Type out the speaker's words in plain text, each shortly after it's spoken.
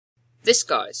This,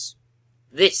 guys,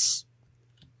 this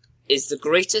is the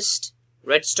greatest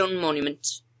redstone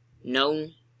monument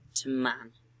known to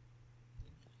man.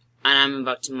 And I'm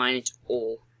about to mine it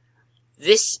all.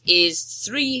 This is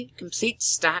 3 complete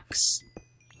stacks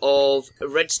of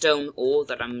redstone ore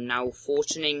that I'm now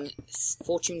fortune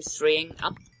 3ing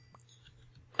up.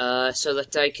 So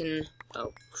that I can...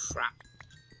 oh, crap.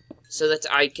 So that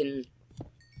I can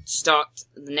start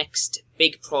the next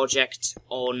big project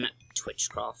on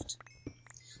TwitchCraft.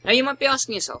 Now you might be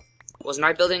asking yourself, wasn't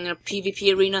I building a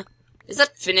PvP arena? Is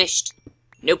that finished?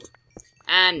 Nope.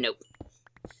 And nope.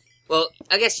 Well,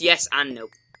 I guess yes and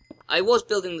nope. I was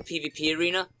building the PvP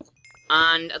arena,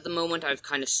 and at the moment I've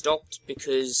kind of stopped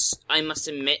because I must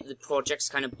admit the project's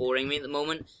kind of boring me at the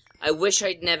moment. I wish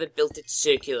I'd never built it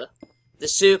circular. The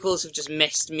circles have just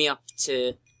messed me up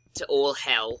to all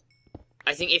hell.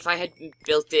 I think if I had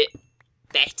built it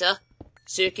better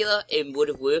circular, it would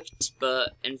have worked,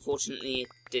 but unfortunately it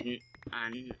didn't,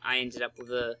 and I ended up with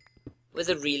a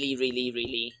really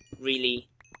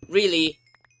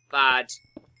bad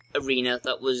arena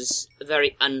that was a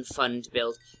very unfun to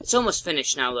build. It's almost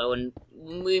finished now though, and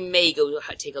we may go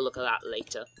take a look at that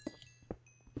later.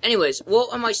 Anyways,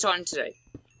 what am I starting today?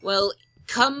 Well,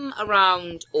 come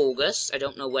around August, I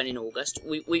don't know when in August,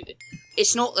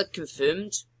 it's not like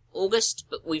confirmed August,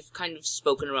 but we've kind of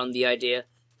spoken around the idea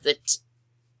that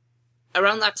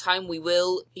around that time we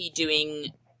will be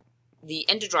doing the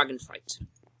Ender Dragon fight.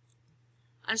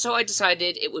 And so I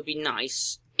decided it would be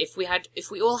nice if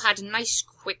we all had a nice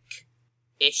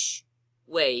quick-ish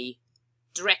way,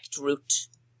 direct route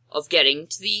of getting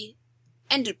to the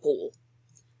Ender Portal.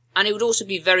 And it would also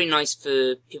be very nice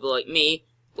for people like me,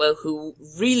 well, who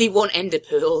really want Ender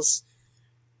Pearls,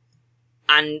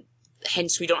 and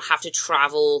hence we don't have to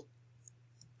travel,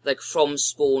 like, from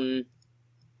spawn,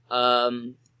 there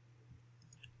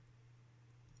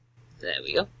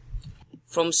we go.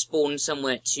 From spawn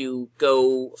somewhere to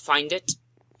go find it.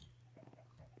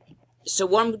 So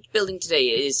what I'm building today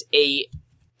is a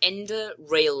Ender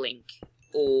rail link,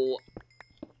 or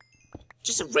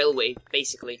just a railway,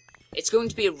 basically. It's going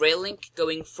to be a rail link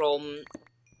going from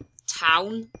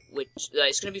town, which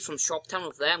it's going to be from Shoptown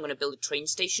over there. I'm going to build a train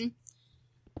station,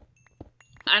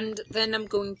 and then I'm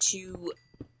going to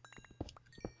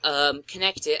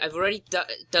connect it. I've already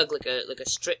dug like a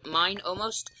strip mine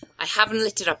almost. I haven't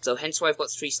lit it up though, hence why I've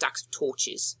got 3 stacks of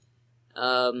torches.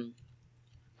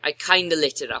 I kinda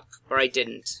lit it up, but I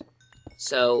didn't.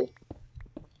 So,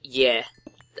 yeah.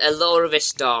 A lot of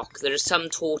it's dark. There are some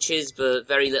torches, but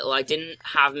very little. I didn't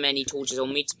have many torches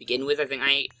on me to begin with. I think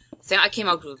I came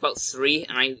out with about 3,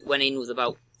 and I went in with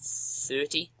about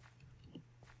 30.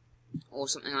 Or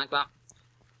something like that.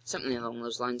 Something along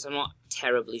those lines. I'm not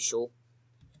terribly sure.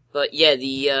 But yeah,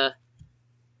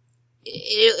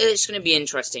 it's going to be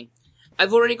interesting.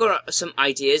 I've already got some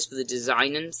ideas for the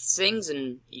design and things,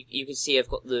 and you can see I've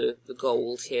got the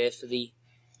gold here for the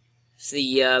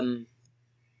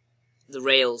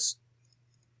rails.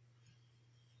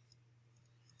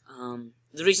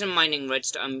 The reason I'm mining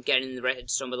redstone, I'm getting the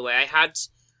redstone, by the way, I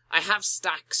have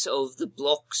stacks of the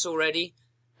blocks already,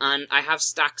 and I have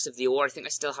stacks of the ore. I think I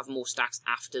still have more stacks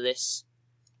after this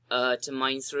to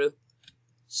mine through.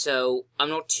 So I'm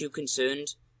not too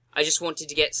concerned. I just wanted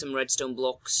to get some redstone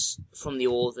blocks from the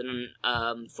ore than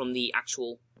from the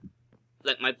actual,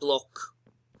 like, my block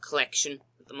collection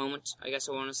at the moment, I guess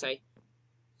I want to say.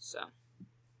 So,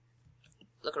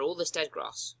 look at all this dead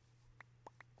grass.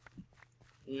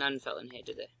 None fell in here,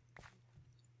 did they?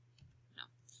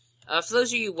 No. For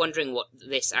those of you wondering what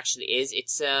this actually is,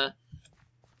 it's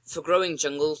for growing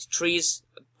jungle trees.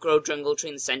 Grow jungle tree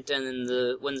in the center, and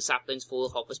then when the saplings fall,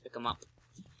 the hoppers pick them up.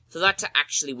 For that to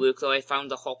actually work, though, I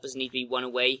found the hoppers need to be one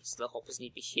away, so the hoppers need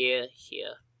to be here,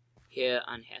 here, here,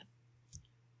 and here.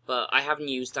 But I haven't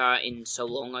used that in so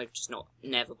long, I've just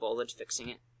never bothered fixing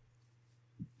it.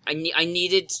 I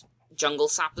needed jungle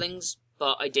saplings,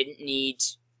 but I didn't need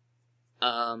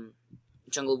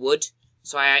jungle wood,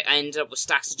 so I ended up with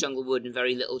stacks of jungle wood and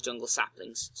very little jungle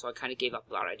saplings, so I kind of gave up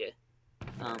that idea.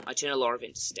 I turn a lot of it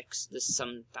into sticks. There's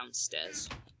some downstairs.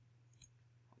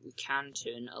 We can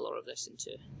turn a lot of this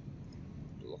into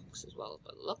blocks as well,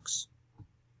 by the looks.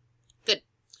 Good.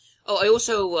 Oh, I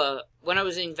also, when I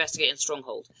was investigating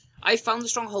Stronghold, I found the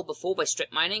Stronghold before by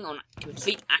strip mining on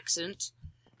complete accident.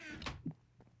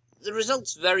 The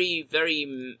results very, I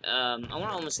want to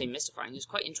almost say mystifying. It's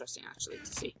quite interesting, actually, to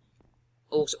see.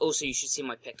 Also, you should see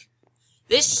my pick.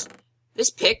 This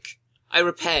pick, I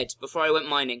repaired before I went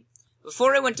mining.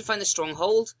 Before I went to find the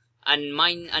Stronghold and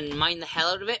mine the hell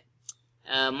out of it,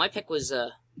 my pick was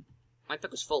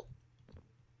full.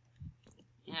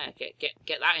 Yeah,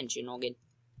 get that into your noggin.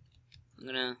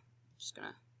 just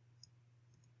gonna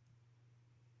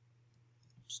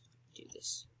do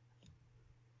this.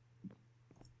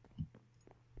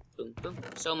 Boom, boom.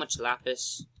 So much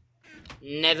lapis.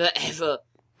 Never,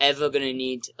 ever gonna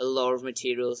need a lot of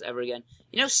materials ever again.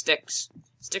 You know, sticks.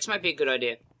 Sticks might be a good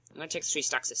idea. I'm gonna take 3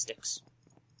 stacks of sticks.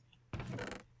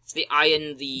 For the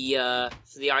iron,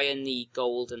 the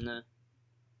gold, and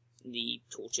the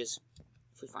torches.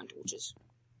 If we find torches.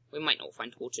 We might not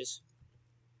find torches.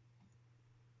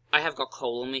 I have got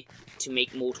coal on me to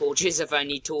make more torches if I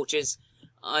need torches.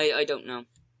 I don't know.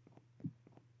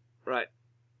 Right.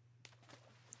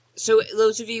 So,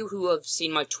 those of you who have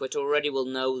seen my Twitter already will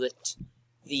know that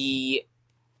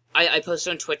I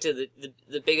posted on Twitter the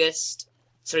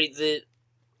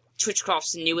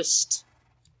TwitchCraft's newest,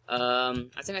 I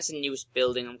think that's the newest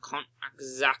building, I can't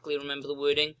exactly remember the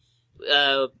wording,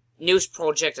 newest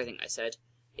project, I think I said,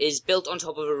 is built on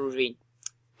top of a ravine.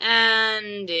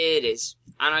 And it is.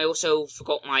 And I also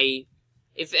forgot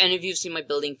if any of you have seen my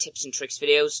building tips and tricks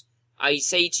videos, I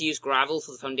say to use gravel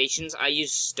for the foundations. I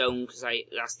use stone because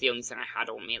that's the only thing I had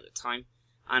on me at the time.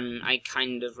 And I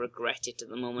kind of regret it at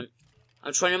the moment.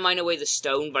 I'm trying to mine away the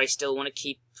stone, but I still want to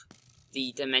keep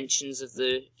the dimensions of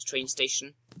the train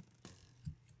station.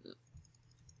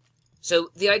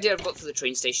 So, the idea I've got for the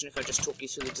train station, if I just talk you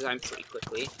through the design pretty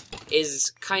quickly,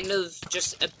 is kind of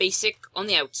just a basic, on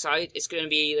the outside, it's going to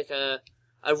be like a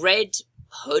red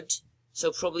hood,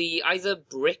 so probably either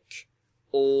brick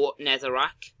or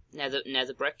netherrack,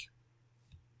 nether brick.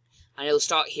 And it'll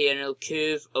start here and it'll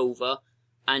curve over,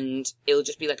 and it'll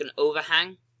just be like an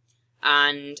overhang,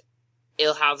 and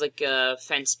it'll have like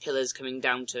fence pillars coming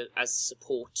down as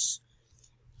supports.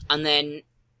 And then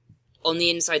on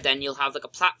the inside then you'll have like a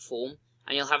platform,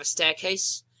 and you'll have a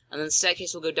staircase, and then the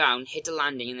staircase will go down, hit a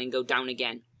landing, and then go down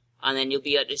again. And then you'll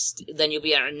be at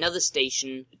another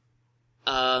station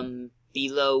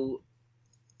below.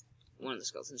 One of the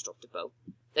skeletons dropped a bow.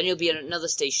 Then you'll be at another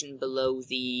station below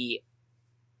the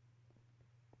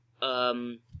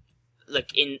below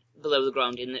the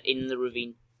ground in the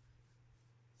ravine.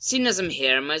 Seeing as I'm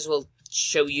here, I might as well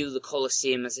show you the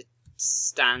Colosseum as it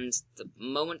stands at the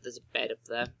moment. There's a bed up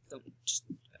there.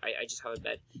 I just have a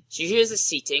bed. So here's the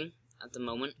seating at the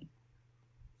moment.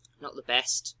 Not the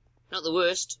best. Not the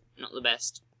worst. Not the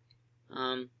best.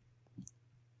 God,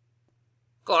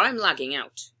 I'm lagging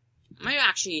out. Am I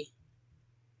actually...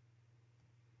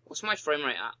 What's my frame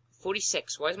rate at?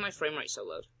 46. Why is my frame rate so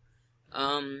low?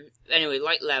 Anyway,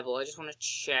 light level. I just want to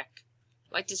check.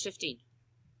 Light is 15.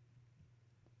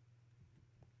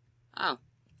 Oh.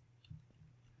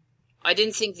 I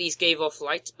didn't think these gave off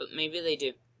light, but maybe they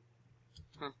do.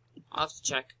 Huh. I'll have to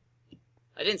check.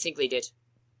 I didn't think they did.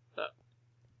 But,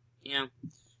 you know.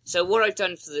 So what I've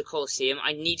done for the Colosseum,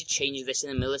 I need to change this in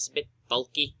the middle. It's a bit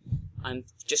bulky. I'm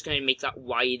just going to make that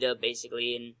wider,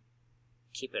 basically, and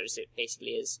keep it as it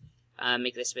basically is.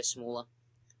 Make this a bit smaller.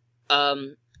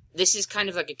 This is kind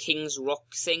of like a King's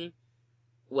Rock thing,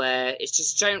 where it's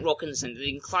just a giant rock in the center.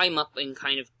 They can climb up and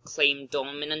kind of claim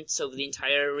dominance over the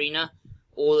entire arena,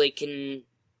 or they can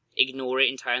ignore it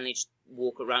entirely, just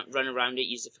walk around, run around it,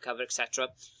 use it for cover, etc.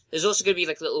 There's also going to be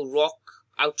like little rock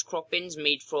outcroppings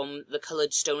made from the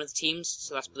coloured stone of the teams.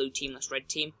 So that's blue team, that's red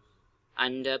team.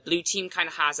 And blue team kind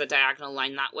of has a diagonal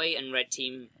line that way, and red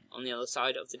team on the other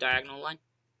side of the diagonal line.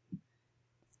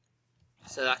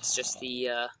 So that's just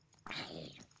the...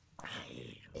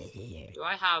 Do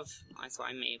I have... I thought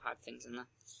I may have had things in there.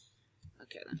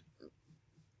 Okay then.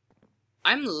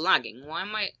 I'm lagging. Why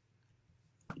am I...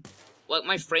 Well,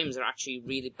 my frames are actually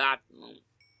really bad at the moment.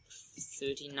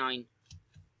 39.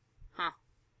 Huh.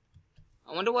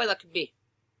 I wonder why that could be.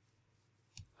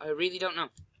 I really don't know.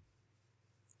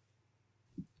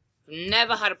 I've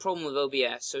never had a problem with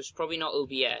OBS, so it's probably not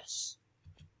OBS.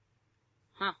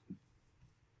 Huh.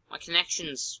 My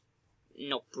connection's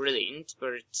not brilliant,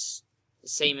 but it's the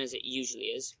same as it usually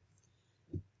is.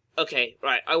 Okay,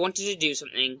 right, I wanted to do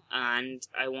something, and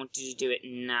I wanted to do it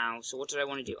now. So what did I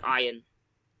want to do? Iron.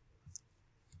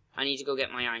 I need to go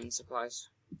get my iron supplies.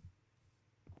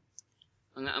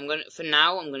 For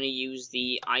now, I'm gonna use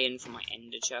the iron from my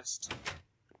ender chest.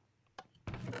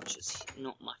 Which is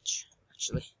not much,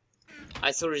 actually.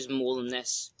 I thought it was more than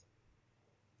this.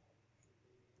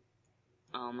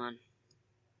 Oh, man.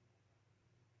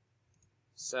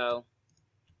 So...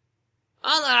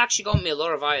 Oh, that actually got me a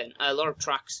lot of iron. A lot of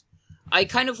tracks. I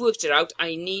kind of worked it out.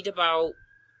 I need about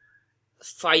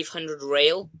 500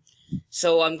 rail.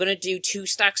 So I'm going to do 2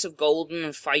 stacks of golden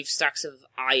and 5 stacks of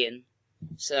iron.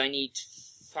 So I need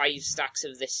 5 stacks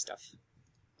of this stuff.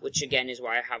 Which again is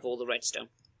why I have all the redstone.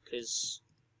 Because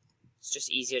it's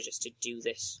just easier just to do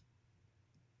this.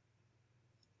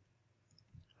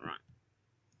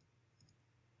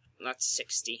 that's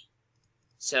 60.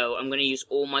 So I'm going to use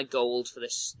all my gold for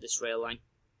this rail line.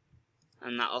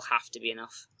 And that'll have to be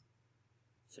enough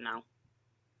for now.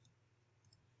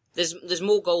 There's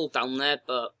more gold down there,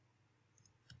 but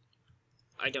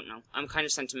I don't know. I'm kind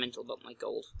of sentimental about my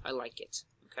gold. I like it,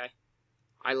 okay?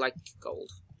 I like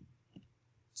gold.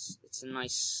 It's a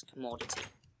nice commodity,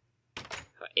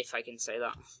 if I can say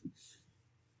that.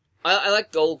 I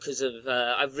like gold because of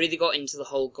I've really got into the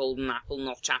whole golden apple,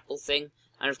 notch apple thing,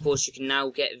 and of course you can now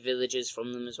get villagers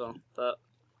from them as well. But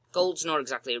gold's not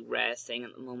exactly a rare thing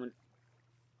at the moment.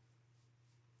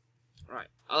 Right,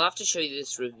 I'll have to show you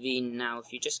this ravine now.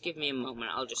 If you just give me a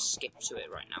moment, I'll just skip to it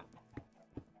right now.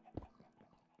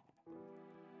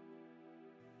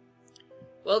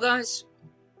 Well, guys,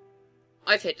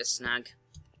 I've hit a snag.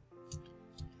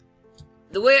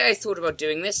 The way I thought about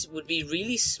doing this would be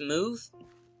really smooth,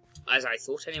 as I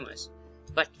thought anyways,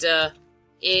 but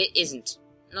it isn't.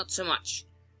 Not so much.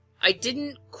 I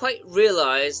didn't quite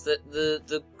realise that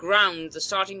the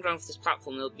starting ground for this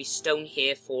platform, there'll be stone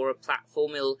here for a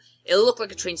platform. It'll look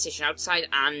like a train station outside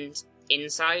and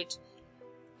inside.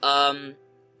 But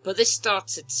this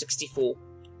starts at 64.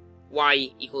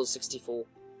 Y equals 64.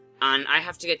 And I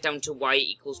have to get down to Y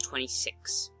equals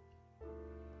 26.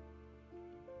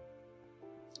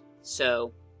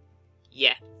 So,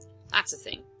 yeah, that's a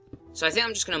thing. So I think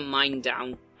I'm just going to mine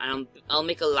down, and I'll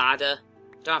make a ladder.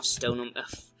 Don't have stone on.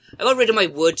 I got rid of my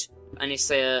wood, and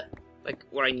it's like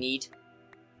what I need.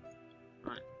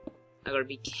 Right, I gotta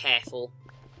be careful.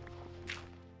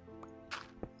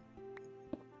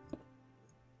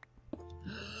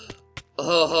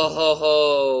 Oh ho ho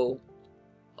ho!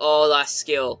 Oh, that's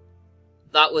skill.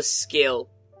 That was skill.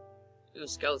 Ooh,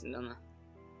 skeleton down there.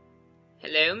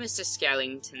 Hello, Mr.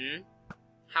 Skellington.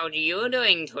 How are you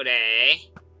doing today?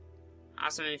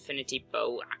 Awesome infinity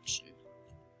bow action.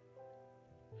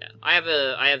 Yeah, I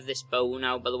have this bow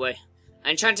now, by the way.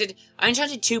 I enchanted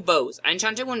 2 bows. I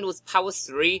enchanted one with power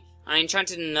 3, and I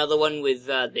enchanted another one with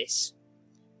this.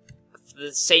 For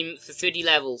 30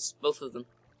 levels, both of them.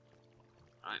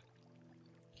 Right.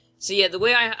 So yeah, the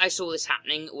way I saw this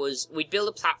happening was we'd build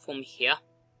a platform here.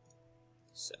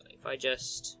 So if I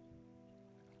just...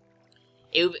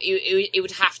 It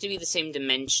would have to be the same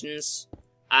dimensions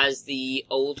as the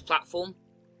old platform.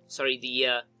 Sorry,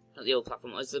 not the old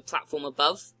platform, as the platform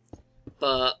above.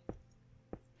 But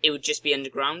it would just be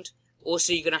underground.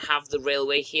 Also, you're going to have the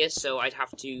railway here, so I'd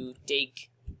have to dig.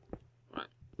 Right.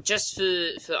 Just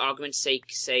for argument's sake,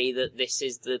 say that this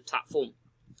is the platform.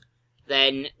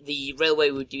 Then the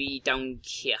railway would be down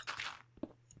here.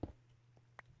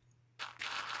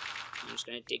 I'm just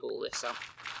going to dig all this up.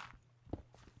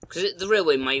 Because the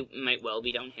railway might well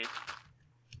be down here.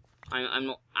 I'm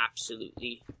not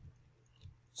absolutely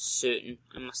certain,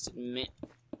 I must admit.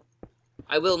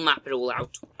 I will map it all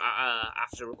out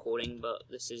after recording, but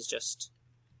this is just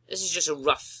a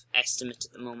rough estimate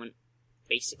at the moment,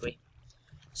 basically.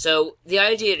 So the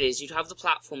idea is you'd have the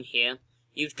platform here.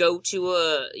 You'd go to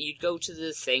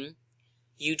the thing.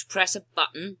 You'd press a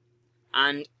button,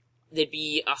 and there'd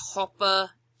be a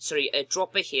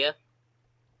dropper here.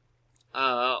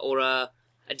 Or a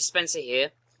dispenser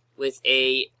here with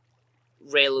a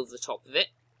rail over the top of it.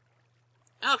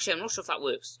 Actually, I'm not sure if that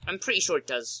works. I'm pretty sure it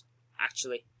does,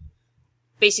 actually.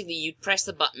 Basically, you'd press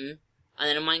the button, and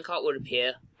then a minecart would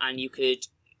appear, and you could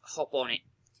hop on it.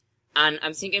 And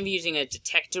I'm thinking of using a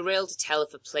detector rail to tell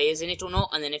if a player's in it or not,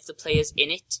 and then if the player's in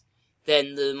it,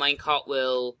 then the minecart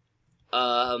will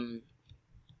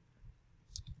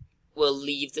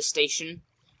leave the station.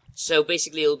 So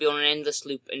basically it'll be on an endless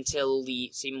loop until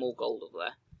see more gold over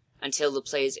there, until the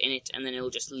player's in it, and then it'll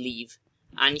just leave.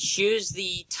 And here's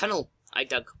the tunnel I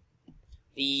dug.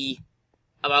 The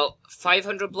about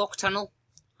 500 block tunnel,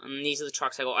 and these are the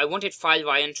tracks I got. I wanted 5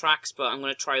 iron tracks, but I'm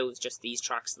going to try with just these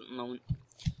tracks at the moment.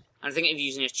 I'm thinking of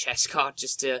using a chest cart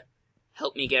just to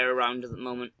help me get around at the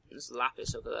moment. There's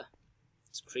lapis over there.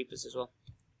 There's creepers as well.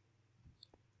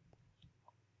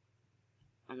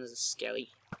 And there's a skelly.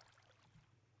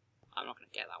 I'm not going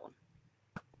to get that one.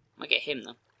 Might get him,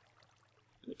 though.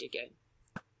 We did get him.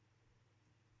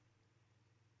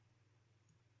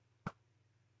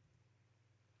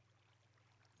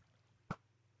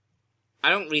 I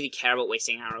don't really care about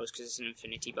wasting arrows because it's an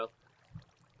infinity bow.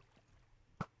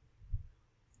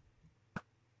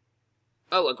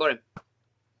 Oh, I got him.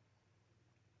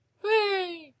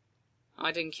 Hooray! Oh,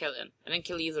 I didn't kill him. I didn't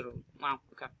kill either of them. Wow,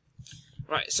 okay.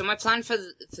 Right, so my plan for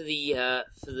the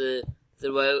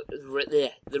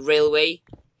railway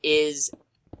is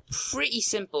pretty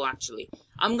simple, actually.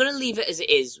 I'm going to leave it as it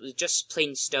is, with just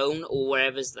plain stone or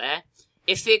wherever's there.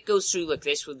 If it goes through like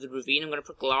this with the ravine, I'm going to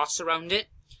put glass around it.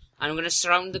 And I'm going to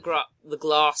surround the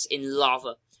glass in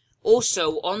lava.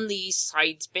 Also, on these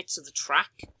side bits of the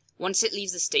track, once it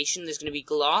leaves the station, there's going to be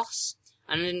glass,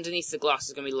 and underneath the glass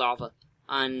is going to be lava.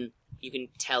 And you can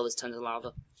tell there's tons of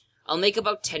lava. I'll make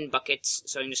about 10 buckets,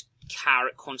 so I can just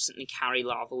constantly carry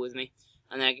lava with me.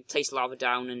 And then I can place lava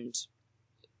down and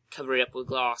cover it up with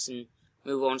glass and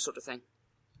move on, sort of thing.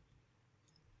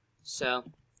 So,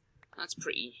 it's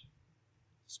pretty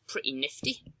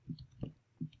nifty.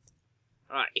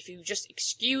 Alright, if you just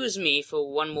excuse me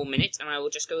for one more minute, and I will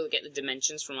just go get the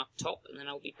dimensions from up top, and then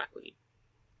I'll be back with you.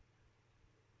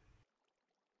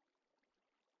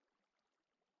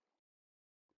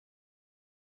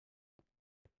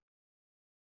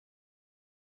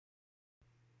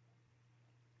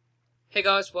 Hey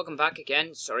guys, welcome back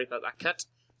again. Sorry about that cut.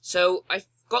 So, I've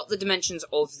got the dimensions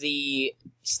of the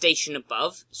station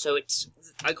above. So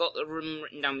I got the room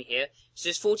written down here. So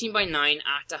it's 14 by 9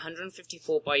 at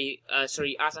 154 by, at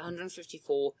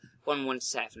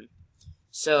 154,117.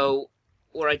 So,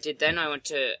 what I did then, I went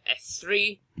to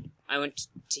F3, I went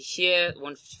to here,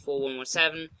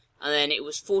 154,117, and then it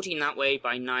was 14 that way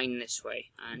by 9 this way.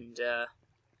 And, there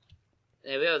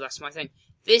we go, that's my thing.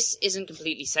 This isn't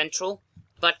completely central.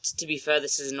 But, to be fair,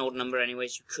 this is an odd number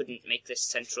anyways. You couldn't make this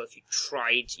central if you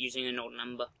tried using an odd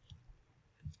number.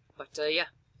 But, yeah.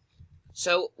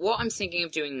 So, what I'm thinking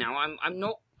of doing now, I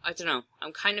don't know.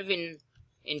 I'm kind of in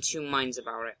two minds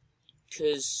about it.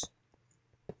 Because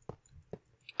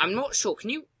I'm not sure. Can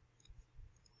you...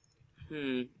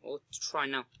 We'll try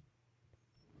now.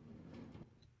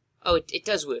 Oh, it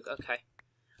does work. Okay.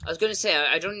 I was going to say,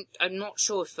 I'm not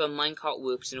sure if a minecart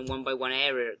works in a 1x1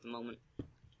 area at the moment.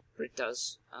 It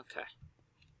does. Okay.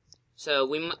 So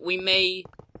we may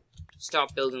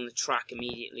start building the track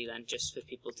immediately then, just for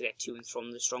people to get to and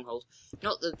from the stronghold.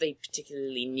 Not that they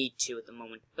particularly need to at the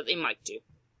moment, but they might do.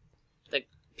 Like,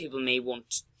 people may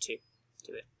want to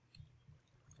do it.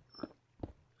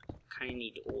 Kind of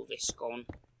need all this gone.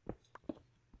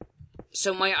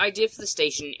 So my idea for the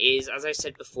station is, as I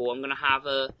said before, I'm going to have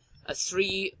a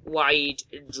 3-wide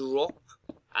drop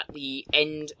at the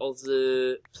end of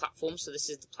the platform. So this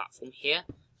is the platform here.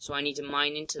 So I need to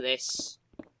mine into this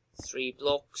 3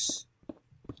 blocks,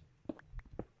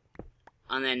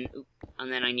 and then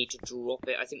I need to drop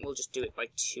it. I think we'll just do it by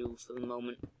 2 for the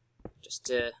moment, just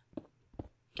to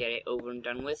get it over and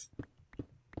done with.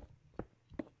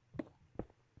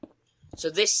 So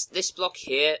this block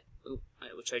here,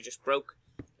 which I just broke,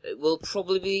 it will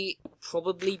probably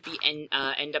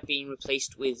end up being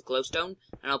replaced with glowstone,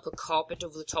 and I'll put carpet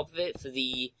over the top of it for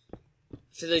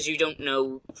those who don't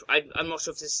know. I'm not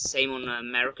sure if this is the same on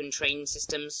American train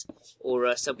systems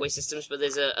or subway systems, but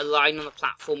there's a line on the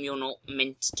platform you're not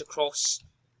meant to cross.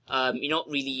 You're not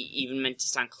really even meant to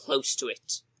stand close to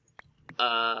it.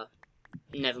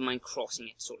 Never mind crossing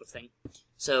it, sort of thing.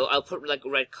 So I'll put like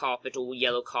red carpet or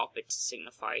yellow carpet to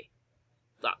signify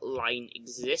that line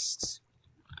exists.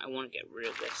 I want to get rid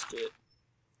of this, dude.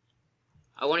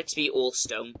 I want it to be all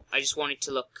stone. I just want it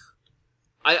to look...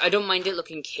 I don't mind it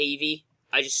looking cavey.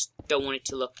 I just don't want it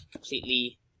to look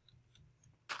completely...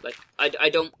 Like, I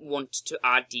don't want to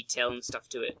add detail and stuff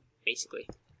to it, basically.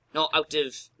 Not out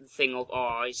of the thing of,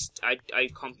 oh, I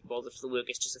can't be bothered for the work.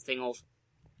 It's just a thing of,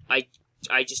 I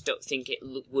just don't think it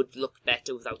would look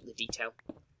better without the detail.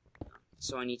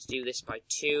 So I need to do this by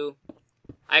 2.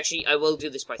 Actually, I will do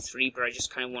this by 3, but I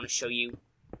just kind of want to show you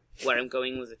where I'm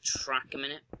going with the track a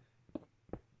minute.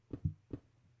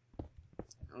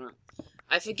 Alright.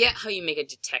 I forget how you make a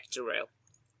detector rail.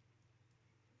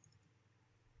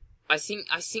 I think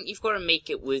you've got to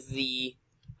make it with a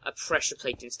pressure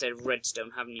plate instead of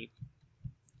redstone, haven't you?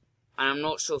 And I'm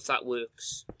not sure if that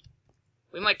works.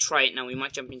 We might try it now. We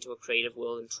might jump into a creative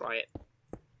world and try it.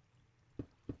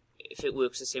 If it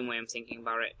works the same way I'm thinking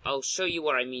about it. I'll show you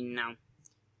what I mean now.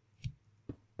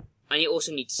 And you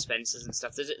also need dispensers and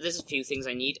stuff. There's a few things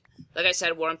I need. Like I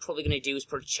said, what I'm probably going to do is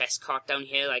put a chest cart down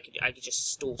here. I could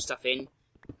just store stuff in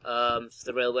for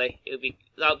the railway.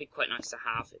 That would be quite nice to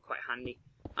have. Quite handy.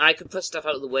 And I could put stuff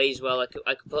out of the way as well. I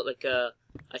could put like a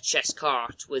chest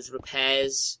cart with repair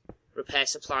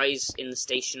supplies in the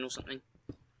station or something.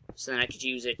 So then I could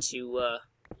use it to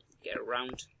get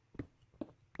around.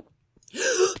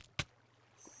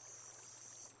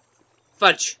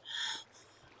 Fudge.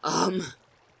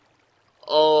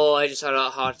 Oh, I just had a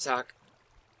heart attack.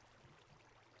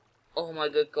 Oh my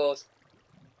good god.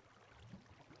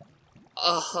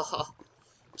 Oh,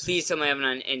 please tell me I haven't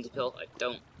had an ender pill. I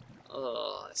don't.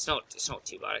 Oh, it's not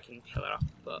too bad. I can pill it up,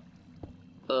 but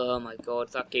oh my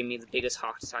god, that gave me the biggest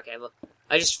heart attack ever.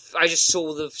 I just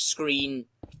saw the screen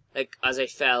like as I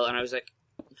fell, and I was like,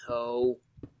 no.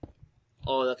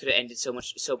 Oh, that could have ended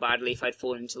so badly if I'd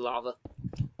fallen into lava.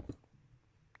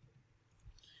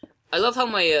 I love how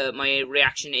my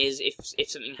reaction is if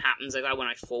something happens like that when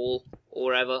I fall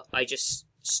or whatever. I just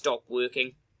stop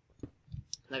working.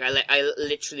 Like I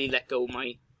literally let go of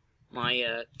my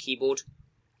keyboard.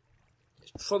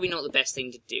 It's probably not the best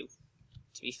thing to do,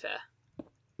 to be fair.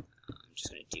 I'm just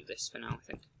gonna do this for now. I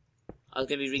think I was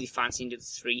gonna be really fancy and do the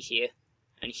 3 here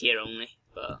and here only,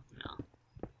 but no,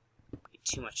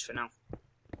 too much for now.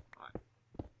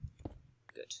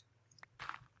 Good.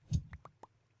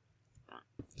 Right.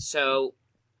 So,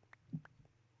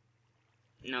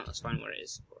 no, that's fine where it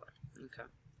is. Okay.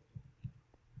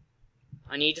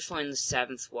 I need to find the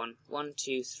 7th one. 1,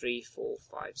 2, 3, 4,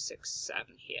 5, 6, 7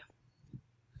 here.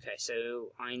 Okay,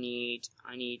 so I need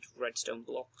redstone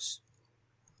blocks.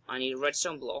 I need a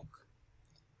redstone block.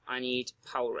 I need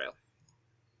power rail.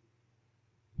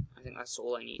 I think that's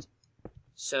all I need.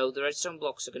 So the redstone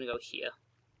blocks are going to go here.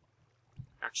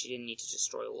 Actually, didn't need to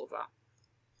destroy all of that.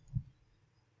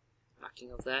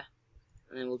 Backing up there.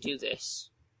 And then we'll do this.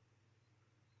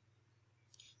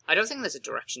 I don't think there's a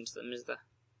direction to them, is there?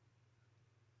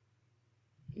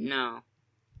 No.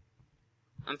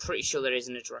 I'm pretty sure there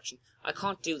isn't a direction. I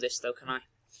can't do this, though, can I?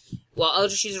 Well, I'll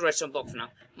just use a redstone block for now.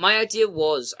 My idea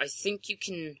was, I think you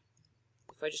can...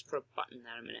 If I just put a button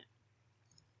there a minute.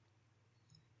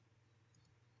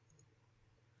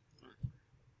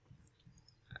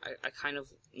 I kind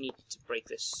of need to break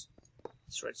this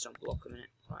redstone block a minute.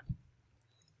 Right.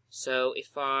 So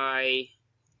if I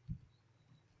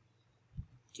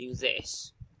do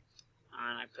this,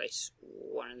 and I place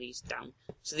one of these down.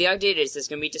 So the idea is there's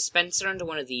going to be a dispenser under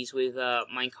one of these with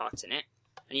minecarts in it.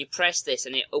 And you press this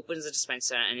and it opens the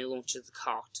dispenser and it launches the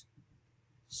cart.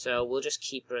 So we'll just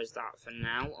keep her as that for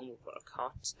now, and we'll put a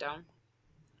cart down.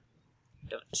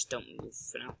 Just don't move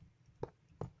for now.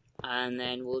 And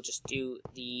then we'll just do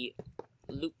the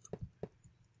loop.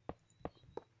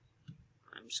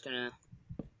 I'm just gonna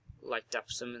light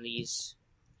up some of these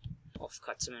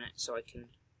offcuts a minute so I can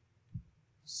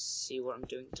see what I'm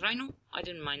doing. Did I not? I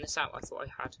didn't mine this out. I thought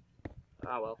I had.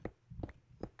 Ah well.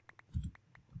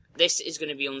 This is going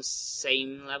to be on the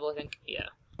same level, I think. Yeah.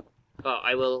 But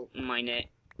I will mine it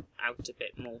out a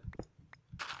bit more.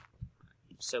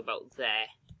 So about there,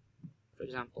 for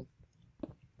example.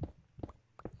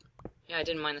 Yeah, I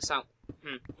didn't mine this out.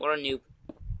 What a noob.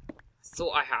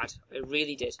 Thought I had. I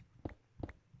really did.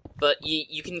 But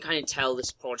you can kind of tell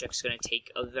this project's going to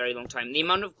take a very long time. The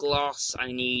amount of glass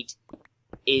I need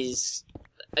is...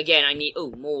 Again, I need...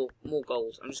 Oh, more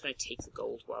gold. I'm just going to take the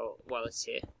gold while it's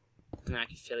here. And then I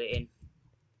can fill it in.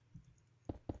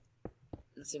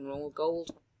 Nothing wrong with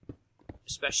gold.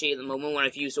 Especially at the moment when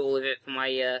I've used all of it for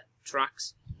my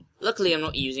tracks. Luckily, I'm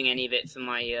not using any of it for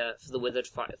my for the withered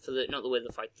fight. Not the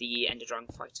withered fight, the Ender Dragon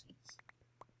fight.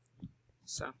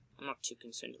 So I'm not too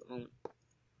concerned at the moment.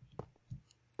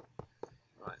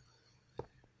 Right.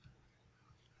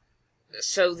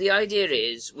 So the idea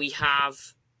is we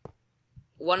have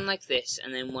one like this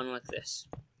and then one like this.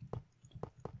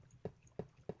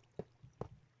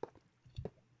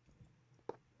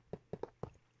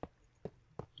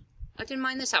 I didn't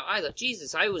mine this out either.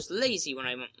 Jesus, I was lazy when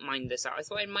I mined this out. I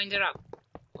thought I'd mined it out.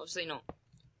 Obviously not.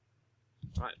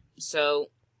 Right, so...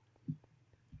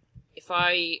 If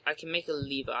I can make a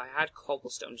lever. I had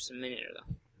cobblestone just a minute ago.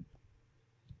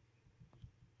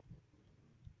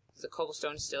 Is the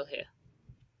cobblestone still here?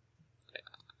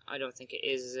 I don't think it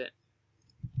is it?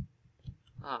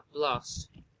 Ah, blast.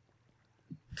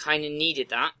 Kinda needed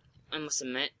that, I must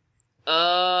admit.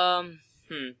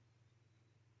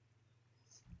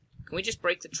 Can we just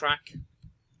break the track?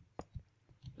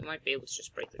 We might be able to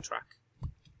just break the track.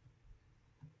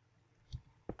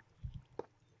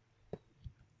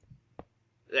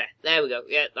 There we go.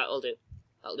 Yeah, that'll do.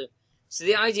 That'll do. So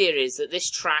the idea is that this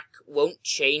track won't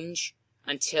change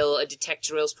until a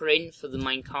detector rail's put in for the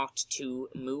minecart to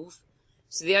move.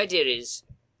 So the idea is,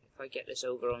 if I get this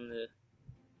over on the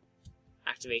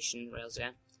activation rails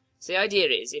there. So the idea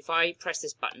is, if I press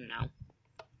this button now,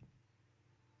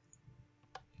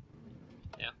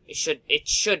 yeah, it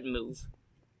should move.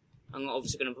 I'm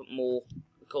obviously going to put more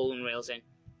golden rails in,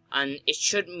 and it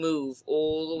should move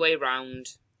all the way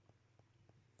around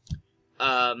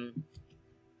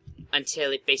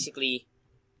until it basically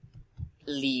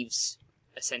leaves,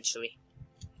 essentially.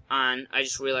 And I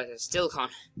just realised I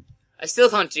still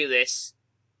can't do this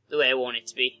the way I want it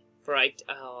to be. Right?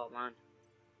 Oh man,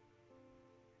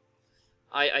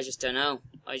 I just don't know.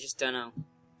 I just don't know.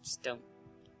 Just don't.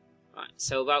 Right,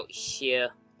 so about here.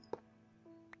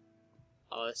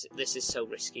 Oh, this is so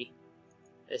risky.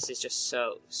 This is just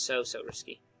so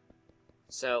risky.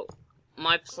 So,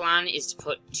 my plan is to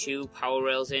put 2 power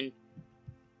rails in.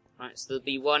 Right, so there'll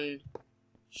be one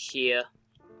here,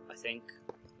 I think.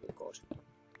 Oh god.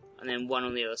 And then one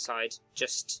on the other side.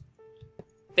 Just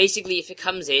basically, if it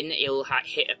comes in, it'll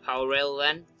hit a power rail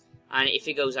then, and if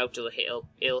it goes out,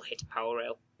 it'll hit a power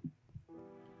rail.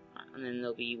 Right, and then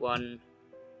there'll be one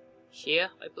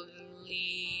here, I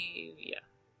believe. Yeah.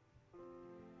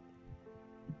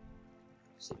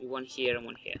 So there'll be one here and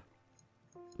one here.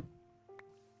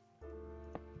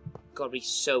 Gotta be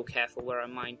so careful where I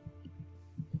mine.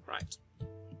 Right.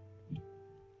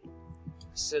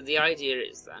 So the idea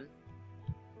is then,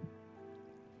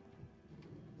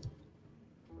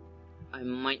 I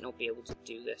might not be able to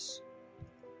do this.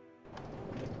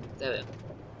 There we go.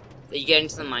 Then you get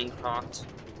into the minecart,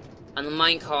 and the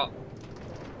minecart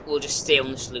will just stay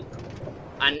on this loop.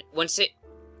 And once it...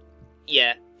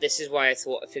 Yeah, this is why I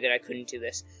figured I couldn't do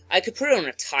this. I could put it on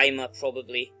a timer,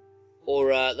 probably.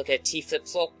 Or, like a T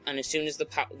flip-flop, and as soon as the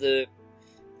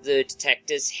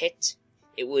detectors hit,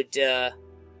 it would, turn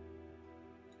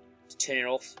it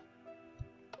off.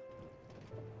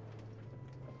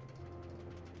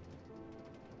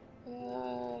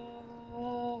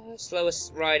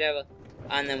 Slowest ride ever.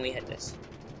 And then we hit this.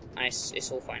 And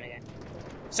it's all fine again.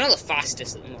 It's not the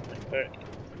fastest at the moment, but...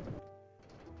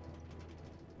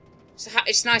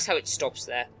 It's nice how it stops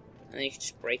there. And then you can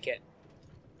just break it.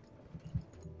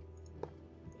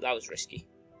 That was risky.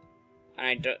 And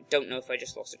I don't know if I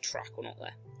just lost a track or not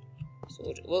there.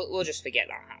 So we'll just forget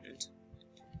that happened.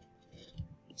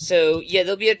 So, yeah,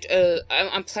 there'll be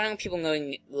I'm planning on people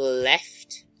going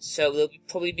left. So there'll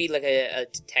probably be like a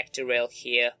detector rail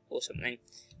here or something.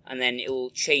 And then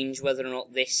it'll change whether or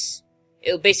not this...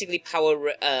 It'll basically power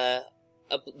the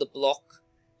block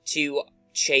to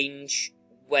change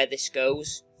where this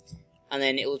goes. And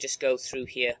then it'll just go through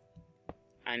here.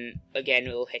 And again,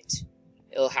 it'll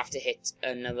have to hit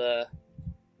another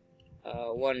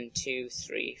 1, 2,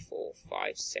 3, 4,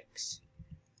 5, 6.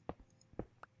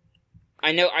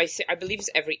 I know. I believe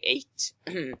it's every 8.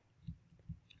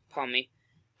 Pardon me.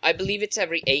 I believe it's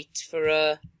every 8 for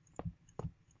a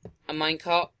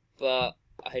minecart, but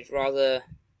I'd rather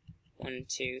 1,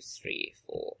 2, 3,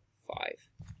 4,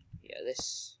 5. Yeah,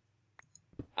 this.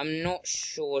 I'm not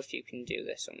sure if you can do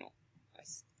this or not.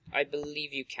 I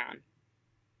believe you can.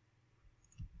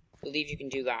 Believe you can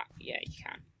do that. Yeah, you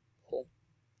can. Cool.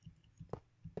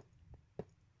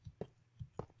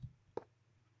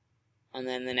 And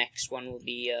then the next one will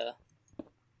be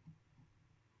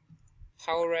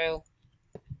power rail,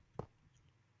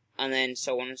 and then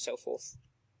so on and so forth.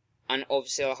 And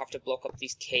obviously I'll have to block up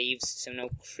these caves so no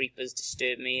creepers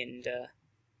disturb me and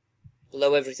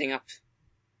blow everything up.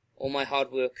 All my hard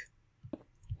work,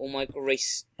 all my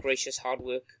gracious hard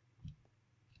work,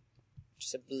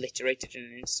 just obliterated in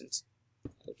an instant.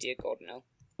 Oh dear God, no.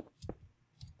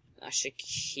 That should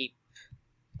keep...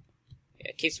 Yeah,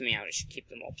 it keeps me out. It should keep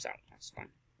the mobs out. That's fine.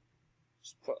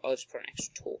 I'll just put an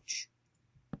extra torch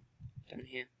down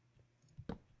here.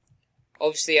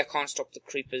 Obviously, I can't stop the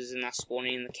creepers and that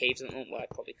spawning in the caves at the moment. Well, I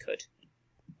probably could.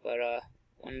 But,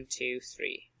 1, 2,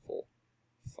 3, 4,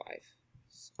 5,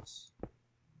 6...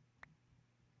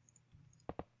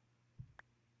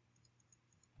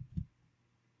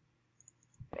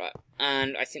 Right,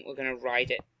 and I think we're going to ride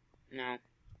it now.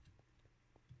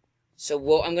 So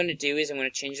what I'm going to do is I'm going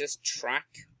to change this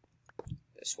track,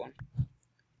 this one,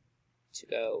 to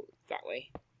go that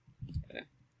way. Okay.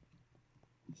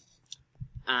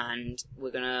 And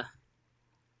we're going to...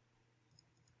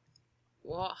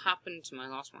 What happened to my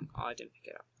last one? Oh, I didn't pick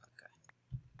it up. Okay.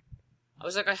 I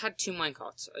was like, I had 2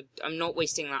 minecarts. I'm not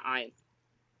wasting that iron.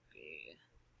 Okay.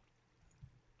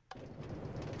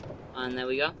 And there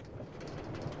we go.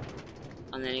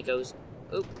 And then it goes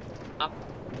up,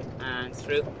 and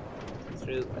through, and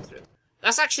through.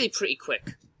 That's actually pretty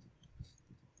quick.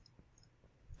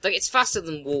 Like, it's faster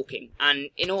than walking. And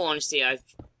in all honesty, I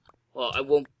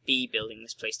won't be building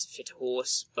this place to fit a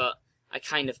horse, but I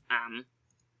kind of am.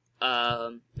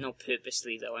 Not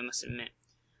purposely, though, I must admit.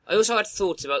 I also had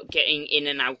thoughts about getting in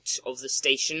and out of the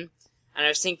station, and I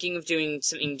was thinking of doing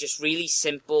something just really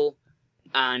simple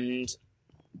and...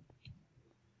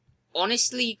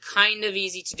 honestly, kind of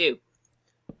easy to do.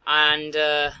 And,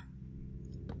 can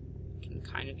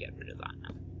kind of get rid of that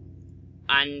now.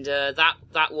 And,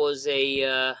 that was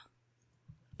a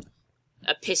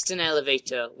piston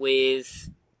elevator with...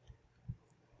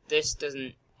 This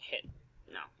doesn't hit.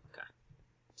 No. Okay.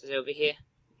 Is it over here?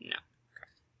 No. Okay.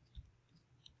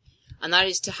 And that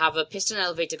is to have a piston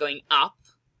elevator going up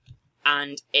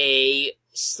and a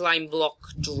slime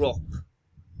block drop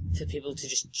for people to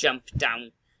just jump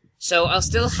down. So I'll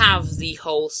still have the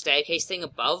whole staircase thing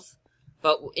above,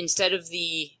 but instead of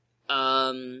the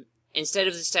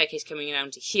staircase coming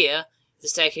down to here, the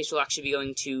staircase will actually be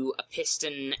going to a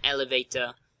piston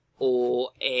elevator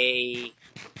or a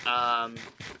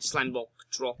slime block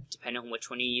drop, depending on which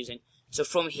one you're using. So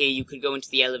from here, you could go into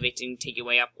the elevator and take your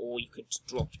way up, or you could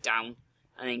drop down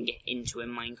and then get into a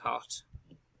minecart.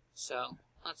 So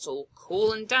that's all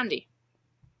cool and dandy.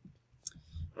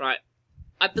 Right.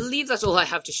 I believe that's all I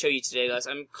have to show you today, guys.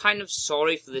 I'm kind of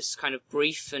sorry for this kind of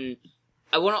brief and,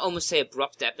 I want to almost say,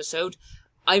 abrupt episode.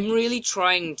 I'm really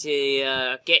trying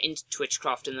to get into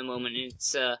TwitchCraft in the moment.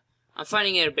 It's I'm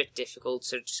finding it a bit difficult,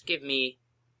 so just give me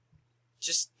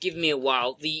a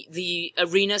while. The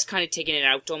arena's kind of taking it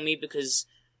out on me because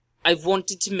I've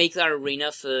wanted to make that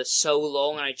arena for so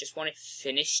long, and I just want it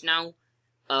finished now.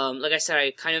 Like I said,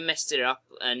 I kind of messed it up,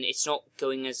 and it's not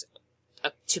going as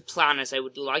to plan as I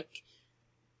would like.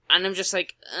 And I'm just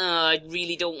like, I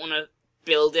really don't want to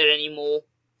build it anymore.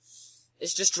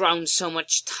 It's just drowned so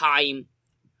much time.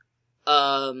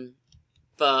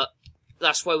 But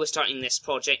that's why we're starting this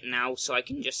project now, so I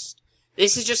can just...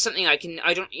 This is just something I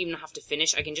don't even have to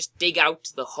finish. I can just dig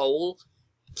out the hole,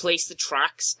 place the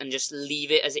tracks, and just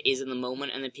leave it as it is in the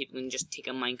moment, and then people can just take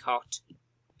a minecart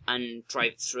and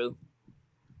drive it through.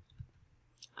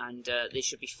 And they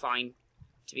should be fine,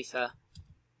 to be fair.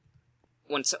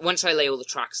 Once I lay all the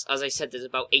tracks, as I said, there's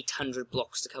about 800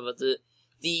 blocks to cover.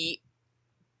 The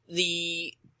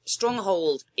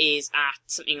stronghold is at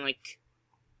something like,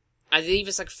 I believe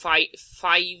it's like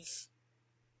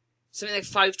something like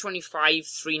 525,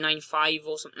 395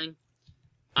 or something,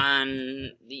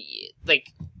 and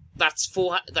that's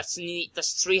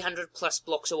 300 plus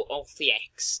blocks off the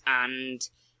X and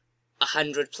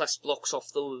 100 plus blocks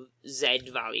off the Z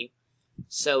value.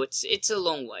 So it's a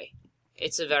long way.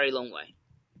 It's a very long way.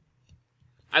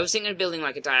 I was thinking of building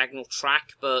like a diagonal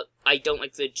track, but I don't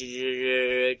like the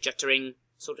juttering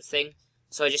sort of thing.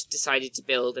 So I just decided to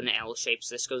build an L shape,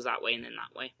 so this goes that way and then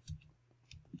that way.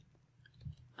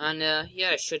 And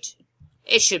yeah,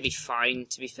 it should be fine,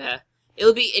 to be fair.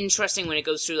 It'll be interesting when it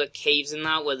goes through like caves and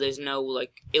that, where there's no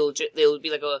like, there'll be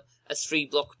like a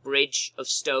 3-block bridge of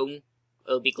stone.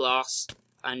 It'll be glass,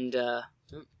 and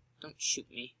don't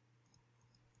shoot me.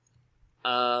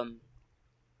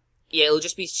 Yeah, it'll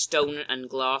just be stone and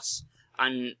glass,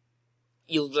 and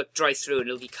you'll like drive through and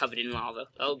it'll be covered in lava.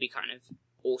 That'll be kind of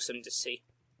awesome to see.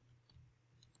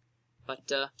 But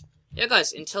yeah,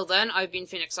 guys, until then, I've been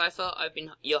Phoenix Cypher. I've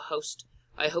been your host.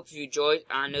 I hope you enjoyed,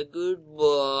 and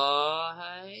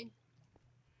goodbye.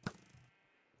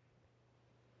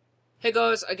 Hey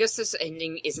guys, I guess this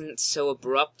ending isn't so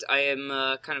abrupt. I am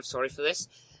kind of sorry for this.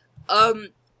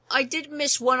 I did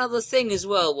miss one other thing as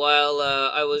well while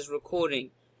I was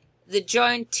recording. The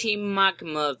giant Team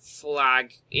Magma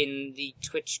flag in the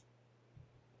Twitch...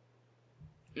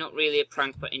 Not really a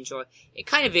prank, but enjoy. It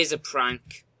kind of is a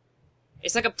prank.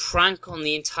 It's like a prank on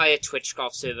the entire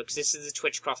TwitchCraft server, because this is the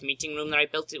TwitchCraft meeting room that I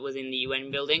built it within the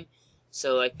UN building.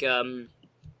 So, like, that's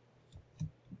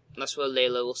where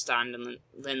Layla will stand, and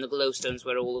then the glowstone's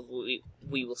where all of we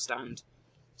will stand.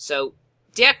 So,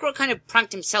 Diacro kind of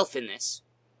pranked himself in this.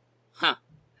 Huh.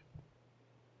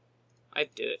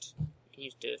 I'd do it. Can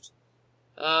you do it?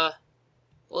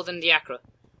 Well then, Diacro.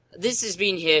 This has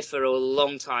been here for a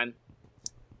long time.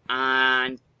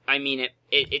 And, I mean it.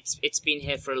 It's been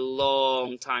here for a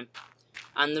long time.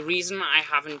 And the reason I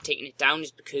haven't taken it down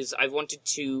is because I wanted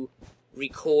to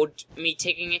record me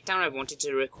taking it down. I wanted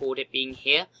to record it being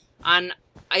here. And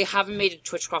I haven't made a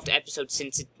TwitchCraft episode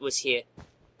since it was here.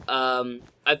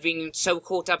 I've been so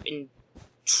caught up in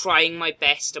trying my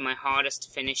best and my hardest to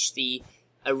finish the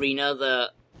arena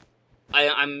that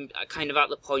I'm kind of at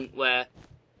the point where,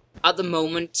 at the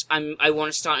moment, I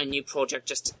want to start a new project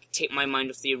just to take my mind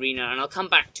off the arena, and I'll come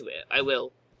back to it. I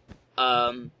will.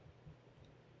 But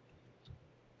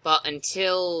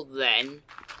until then,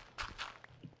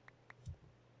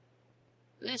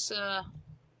 there's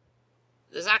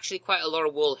actually quite a lot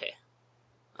of wool here.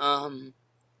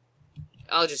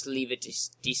 I'll just leave it to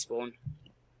despawn.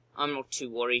 I'm not too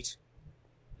worried.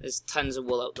 There's tons of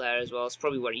wool out there as well. It's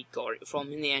probably where he got it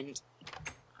from in the end.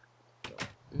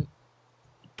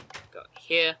 Got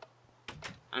here.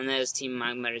 And there's Team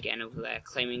Magma again over there,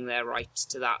 claiming their right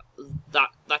to that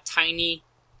tiny...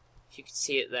 If you could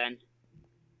see it then.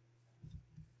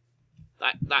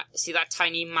 See that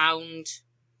tiny mound?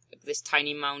 Like this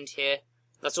tiny mound here?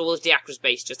 That's all of Diacro's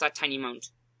base, just that tiny mound.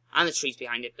 And the trees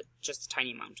behind it, but just a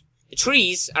tiny mound. The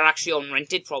trees are actually on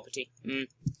rented property.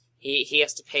 He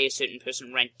has to pay a certain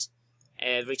person rent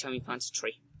every time he plants a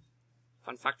tree.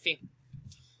 Fun fact for you.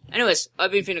 Anyways,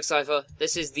 I've been Phoenix Cypher.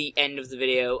 This is the end of the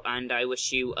video, and I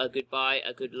wish you a goodbye,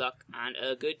 a good luck, and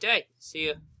a good day. See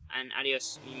you, and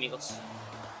adios, amigos.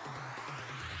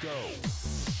 Go.